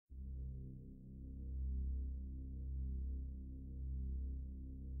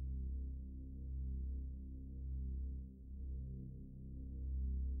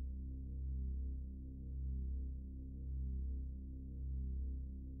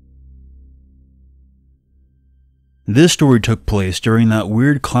This story took place during that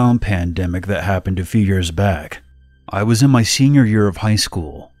weird clown pandemic that happened a few years back. I was in my senior year of high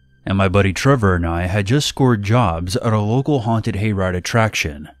school, and my buddy Trevor and I had just scored jobs at a local haunted hayride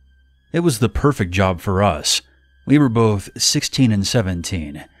attraction. It was the perfect job for us. We were both 16 and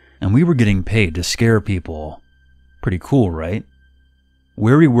 17, and we were getting paid to scare people. Pretty cool, right?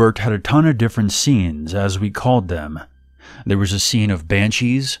 Where we worked had a ton of different scenes, as we called them. There was a scene of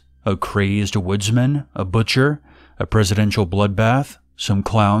banshees, a crazed woodsman, a butcher, a presidential bloodbath, some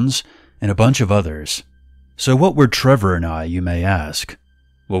clowns, and a bunch of others. So what were Trevor and I, you may ask?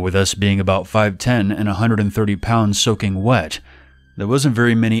 Well, with us being about 5'10" and 130 pounds soaking wet, there wasn't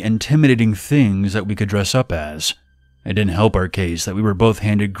very many intimidating things that we could dress up as. It didn't help our case that we were both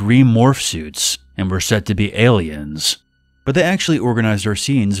handed green morph suits and were set to be aliens. But they actually organized our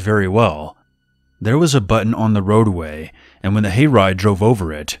scenes very well. There was a button on the roadway, and when the hayride drove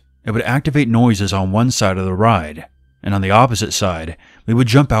over it, it would activate noises on one side of the ride, and on the opposite side, we would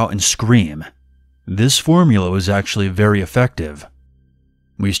jump out and scream. This formula was actually very effective.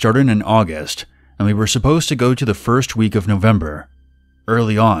 We started in August, and we were supposed to go to the first week of November.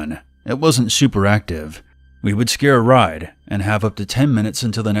 Early on, it wasn't super active. We would scare a ride and have up to 10 minutes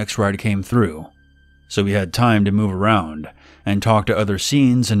until the next ride came through. So we had time to move around and talk to other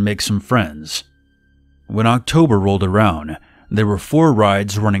scenes and make some friends. When October rolled around, there were 4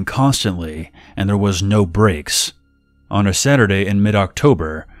 rides running constantly and there was no breaks. On a Saturday in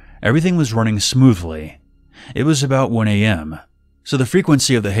mid-October, everything was running smoothly. It was about 1 a.m., so the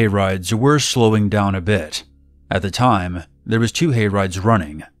frequency of the hayrides were slowing down a bit. At the time, there was 2 hayrides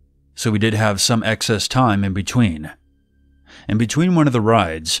running, so we did have some excess time in between. In between one of the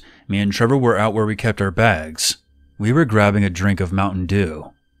rides, me and Trevor were out where we kept our bags. We were grabbing a drink of Mountain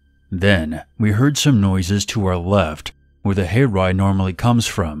Dew. Then, we heard some noises to our left, where the hayride normally comes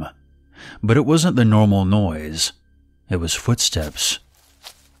from. But it wasn't the normal noise. It was footsteps.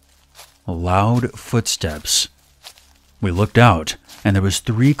 Loud footsteps. We looked out, and there was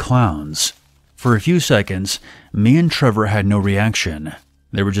 3 clowns. For a few seconds, me and Trevor had no reaction.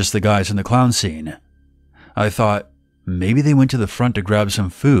 They were just the guys in the clown scene. I thought, maybe they went to the front to grab some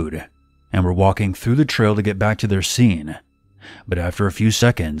food, and were walking through the trail to get back to their scene. But after a few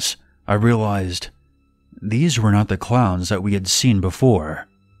seconds, I realized these were not the clowns that we had seen before.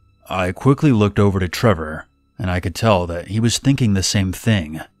 I quickly looked over to Trevor, and I could tell that he was thinking the same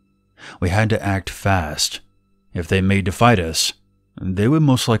thing. We had to act fast. If they made to fight us, they would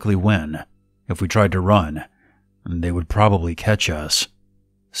most likely win. If we tried to run, they would probably catch us.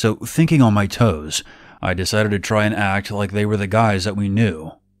 So, thinking on my toes, I decided to try and act like they were the guys that we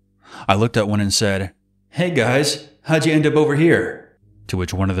knew. I looked at one and said, "Hey guys, how'd you end up over here?" To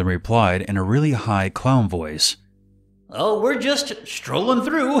which one of them replied in a really high clown voice, "Oh, we're just strolling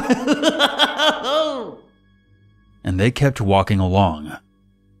through." And they kept walking along.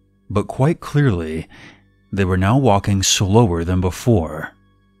 But quite clearly, they were now walking slower than before.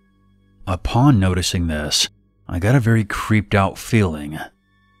 Upon noticing this, I got a very creeped out feeling.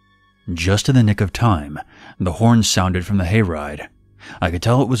 Just in the nick of time, the horn sounded from the hayride. I could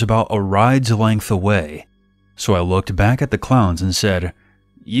tell it was about a ride's length away, so I looked back at the clowns and said,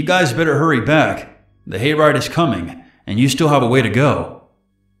 "You guys better hurry back. The hayride is coming, and you still have a way to go."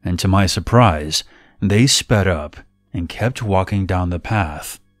 And to my surprise, they sped up and kept walking down the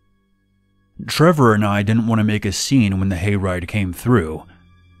path. Trevor and I didn't want to make a scene when the hayride came through,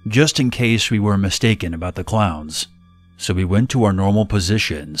 just in case we were mistaken about the clowns, so we went to our normal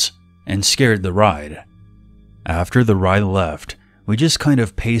positions and scared the ride. After the ride left, we just kind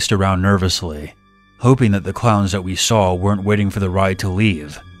of paced around nervously, hoping that the clowns that we saw weren't waiting for the ride to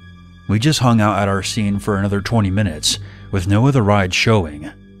leave. We just hung out at our scene for another 20 minutes with no other ride showing.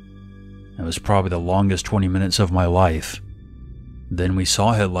 It was probably the longest 20 minutes of my life. Then we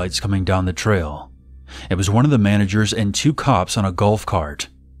saw headlights coming down the trail. It was one of the managers and 2 cops on a golf cart.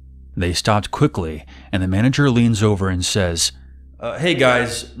 They stopped quickly, and the manager leans over and says, "Hey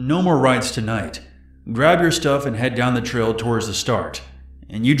guys, no more rides tonight. Grab your stuff and head down the trail towards the start.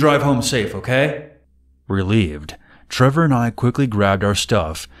 And you drive home safe, okay?" Relieved, Trevor and I quickly grabbed our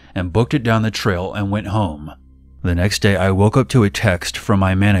stuff and booked it down the trail and went home. The next day I woke up to a text from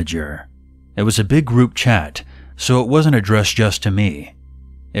my manager. It was a big group chat, so it wasn't addressed just to me.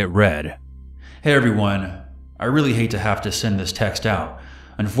 It read, "Hey everyone, I really hate to have to send this text out.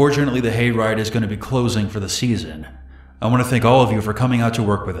 Unfortunately, the hayride is going to be closing for the season. I want to thank all of you for coming out to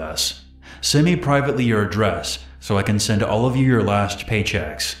work with us. Send me privately your address so I can send all of you your last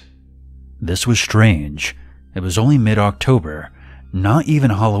paychecks." This was strange. It was only mid-October, not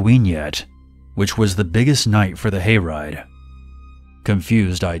even Halloween yet, which was the biggest night for the hayride.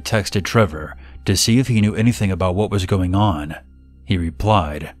 Confused, I texted Trevor to see if he knew anything about what was going on. He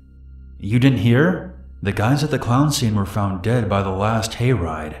replied, "You didn't hear? The guys at the clown scene were found dead by the last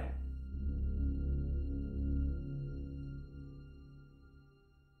hayride."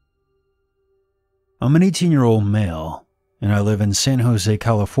 I'm an 18-year-old male, and I live in San Jose,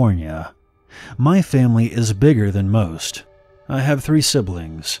 California. My family is bigger than most. I have 3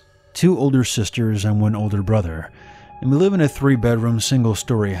 siblings, 2 older sisters and 1 older brother, and we live in a 3-bedroom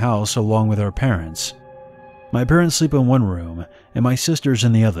single-story house along with our parents. My parents sleep in one room, and my sisters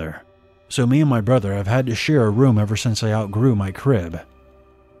in the other, so me and my brother have had to share a room ever since I outgrew my crib.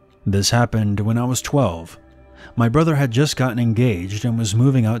 This happened when I was 12. My brother had just gotten engaged and was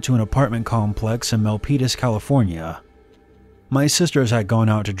moving out to an apartment complex in Milpitas, California. My sisters had gone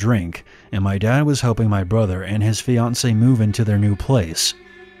out to drink, and my dad was helping my brother and his fiancée move into their new place.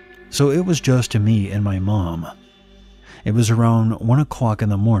 So it was just me and my mom. It was around 1 o'clock in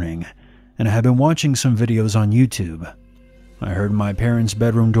the morning, and I had been watching some videos on YouTube. I heard my parents'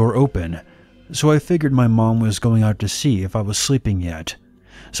 bedroom door open, so I figured my mom was going out to see if I was sleeping yet.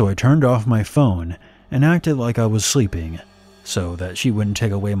 So I turned off my phone and acted like I was sleeping, so that she wouldn't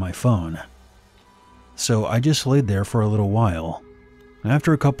take away my phone. So I just laid there for a little while.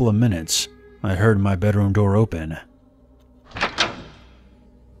 After a couple of minutes, I heard my bedroom door open.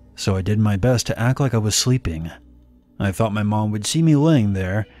 So I did my best to act like I was sleeping. I thought my mom would see me laying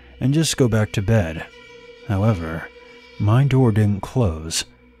there and just go back to bed. However, my door didn't close,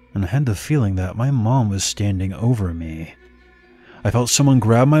 and I had the feeling that my mom was standing over me. I felt someone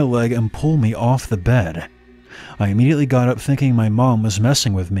grab my leg and pull me off the bed. I immediately got up thinking my mom was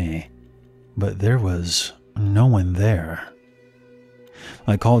messing with me, but there was no one there.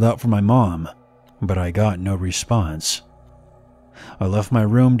 I called out for my mom, but I got no response. I left my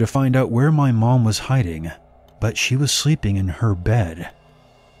room to find out where my mom was hiding, but she was sleeping in her bed.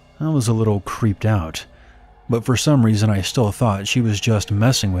 I was a little creeped out, but for some reason I still thought she was just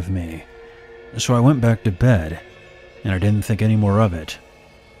messing with me. So I went back to bed, and I didn't think any more of it.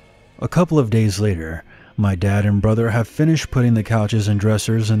 A couple of days later, my dad and brother have finished putting the couches and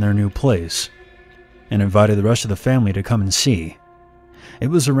dressers in their new place, and invited the rest of the family to come and see. It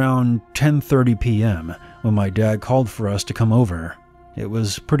was around 10:30 p.m. when my dad called for us to come over. It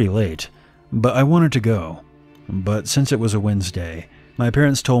was pretty late, but I wanted to go. But since it was a Wednesday, my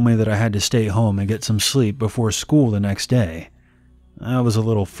parents told me that I had to stay home and get some sleep before school the next day. I was a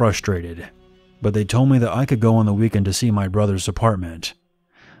little frustrated, but they told me that I could go on the weekend to see my brother's apartment.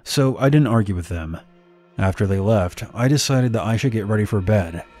 So I didn't argue with them. After they left, I decided that I should get ready for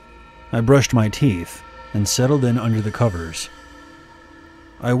bed. I brushed my teeth and settled in under the covers.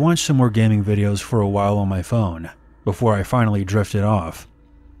 I watched some more gaming videos for a while on my phone before I finally drifted off.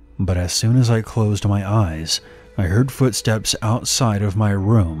 But as soon as I closed my eyes, I heard footsteps outside of my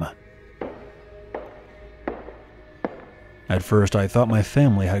room. At first, I thought my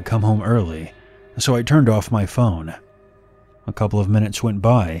family had come home early, so I turned off my phone. A couple of minutes went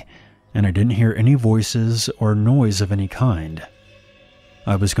by, and I didn't hear any voices or noise of any kind.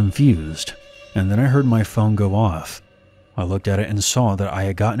 I was confused, and then I heard my phone go off. I looked at it and saw that I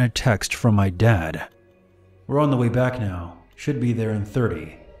had gotten a text from my dad. "We're on the way back now. Should be there in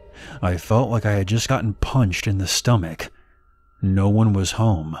 30. I felt like I had just gotten punched in the stomach. No one was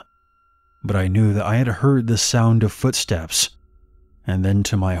home, but I knew that I had heard the sound of footsteps. And then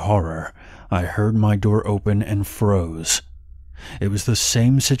to my horror, I heard my door open and froze. It was the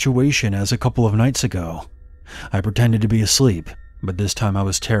same situation as a couple of nights ago. I pretended to be asleep, but this time I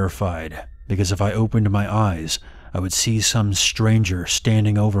was terrified, because if I opened my eyes, I would see some stranger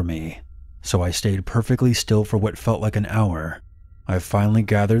standing over me. So I stayed perfectly still for what felt like an hour. I finally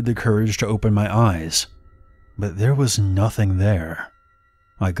gathered the courage to open my eyes, but there was nothing there.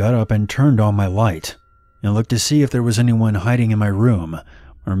 I got up and turned on my light, and looked to see if there was anyone hiding in my room,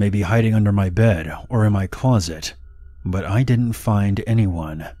 or maybe hiding under my bed or in my closet, but I didn't find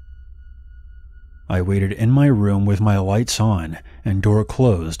anyone. I waited in my room with my lights on and door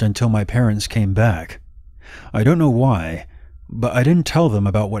closed until my parents came back. I don't know why, but I didn't tell them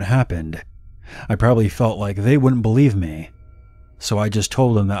about what happened. I probably felt like they wouldn't believe me, so I just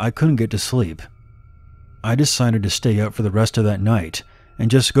told them that I couldn't get to sleep. I decided to stay up for the rest of that night and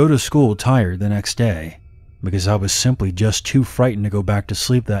just go to school tired the next day, because I was simply just too frightened to go back to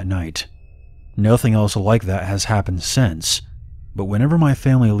sleep that night. Nothing else like that has happened since, but whenever my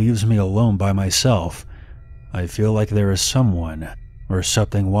family leaves me alone by myself, I feel like there is someone or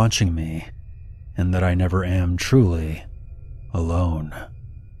something watching me, and that I never am truly alone.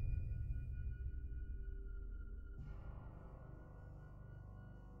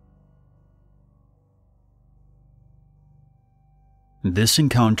 This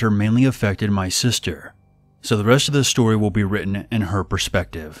encounter mainly affected my sister, so the rest of the story will be written in her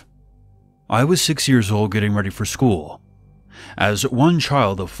perspective. I was 6 years old getting ready for school. As one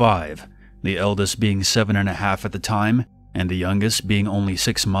child of 5, the eldest being 7.5 at the time, and the youngest being only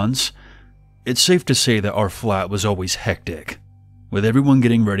 6 months, it's safe to say that our flat was always hectic, with everyone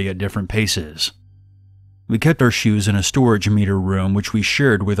getting ready at different paces. We kept our shoes in a storage meter room which we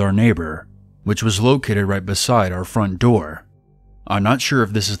shared with our neighbor, which was located right beside our front door. I'm not sure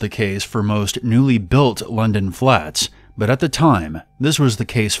if this is the case for most newly built London flats, but at the time, this was the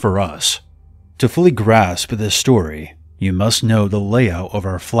case for us. To fully grasp this story, you must know the layout of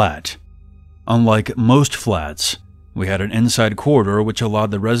our flat. Unlike most flats, we had an inside corridor which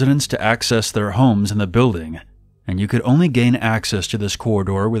allowed the residents to access their homes in the building, and you could only gain access to this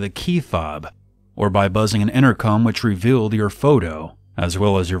corridor with a key fob, or by buzzing an intercom which revealed your photo, as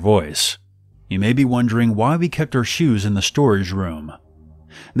well as your voice. You may be wondering why we kept our shoes in the storage room.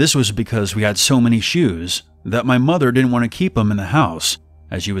 This was because we had so many shoes that my mother didn't want to keep them in the house,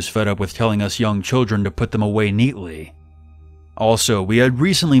 as she was fed up with telling us young children to put them away neatly. Also, we had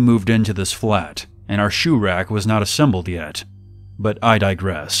recently moved into this flat, and our shoe rack was not assembled yet. But I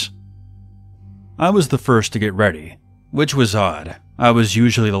digress. I was the first to get ready, which was odd. I was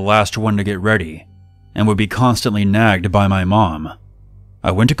usually the last one to get ready, and would be constantly nagged by my mom.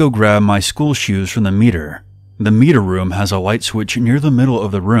 I went to go grab my school shoes from the meter. The meter room has a light switch near the middle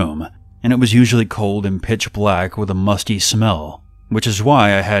of the room, and it was usually cold and pitch black with a musty smell, which is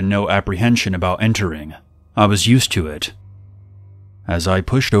why I had no apprehension about entering. I was used to it. As I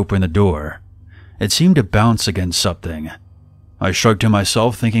pushed open the door, it seemed to bounce against something. I shrugged to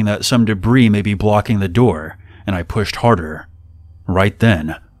myself, thinking that some debris may be blocking the door, and I pushed harder. Right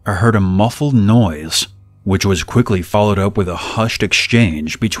then, I heard a muffled noise, which was quickly followed up with a hushed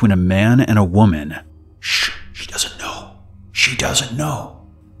exchange between a man and a woman. "Shh, she doesn't know. She doesn't know."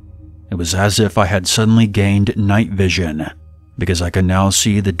 It was as if I had suddenly gained night vision, because I could now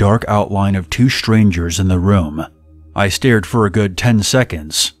see the dark outline of 2 strangers in the room. I stared for a good 10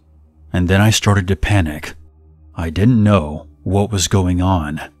 seconds, and then I started to panic. I didn't know what was going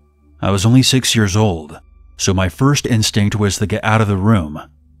on. I was only 6 years old, so my first instinct was to get out of the room.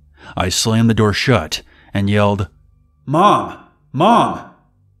 I slammed the door shut and yelled, "Mom! Mom!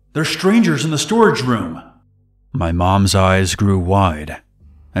 There's strangers in the storage room!" My mom's eyes grew wide,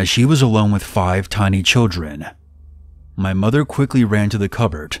 as she was alone with 5 tiny children. My mother quickly ran to the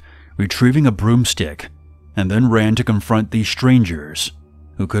cupboard, retrieving a broomstick, and then ran to confront these strangers,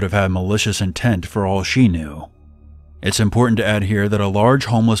 who could have had malicious intent for all she knew. It's important to add here that a large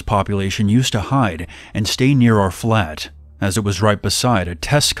homeless population used to hide and stay near our flat, as it was right beside a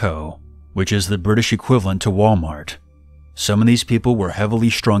Tesco, which is the British equivalent to Walmart. Some of these people were heavily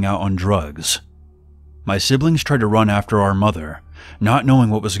strung out on drugs. My siblings tried to run after our mother, not knowing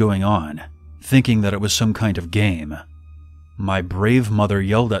what was going on, thinking that it was some kind of game. My brave mother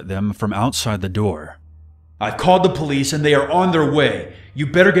yelled at them from outside the door. "I've called the police and they are on their way. You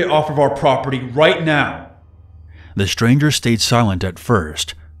better get off of our property right now." The stranger stayed silent at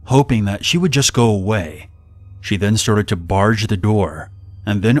first, hoping that she would just go away. She then started to barge the door,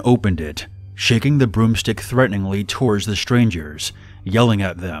 and then opened it, shaking the broomstick threateningly towards the strangers, yelling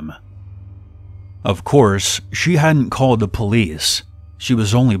at them. Of course, she hadn't called the police. She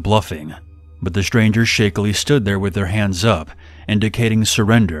was only bluffing, but the strangers shakily stood there with their hands up, indicating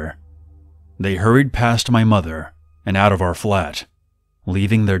surrender. They hurried past my mother and out of our flat,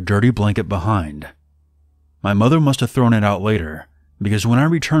 leaving their dirty blanket behind. My mother must have thrown it out later, because when I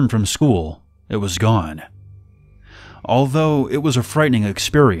returned from school, it was gone. Although it was a frightening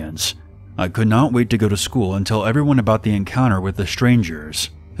experience, I could not wait to go to school and tell everyone about the encounter with the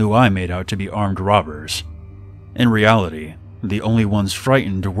strangers, who I made out to be armed robbers. In reality, the only ones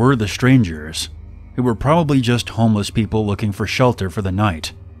frightened were the strangers, who were probably just homeless people looking for shelter for the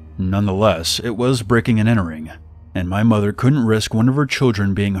night. Nonetheless, it was breaking and entering, and my mother couldn't risk one of her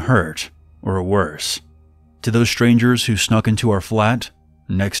children being hurt, or worse. To those strangers who snuck into our flat,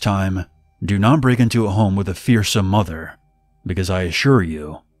 next time, do not break into a home with a fearsome mother, because I assure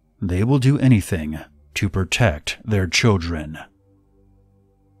you, they will do anything to protect their children.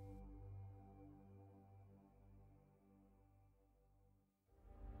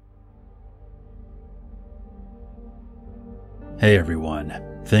 Hey everyone,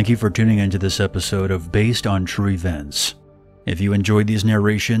 thank you for tuning into this episode of Based on True Events. If you enjoyed these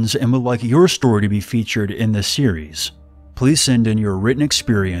narrations and would like your story to be featured in this series, please send in your written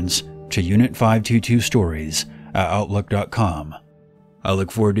experience to unit522stories@outlook.com. I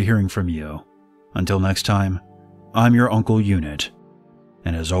look forward to hearing from you. Until next time, I'm your Uncle Unit,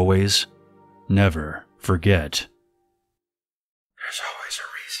 and as always, never forget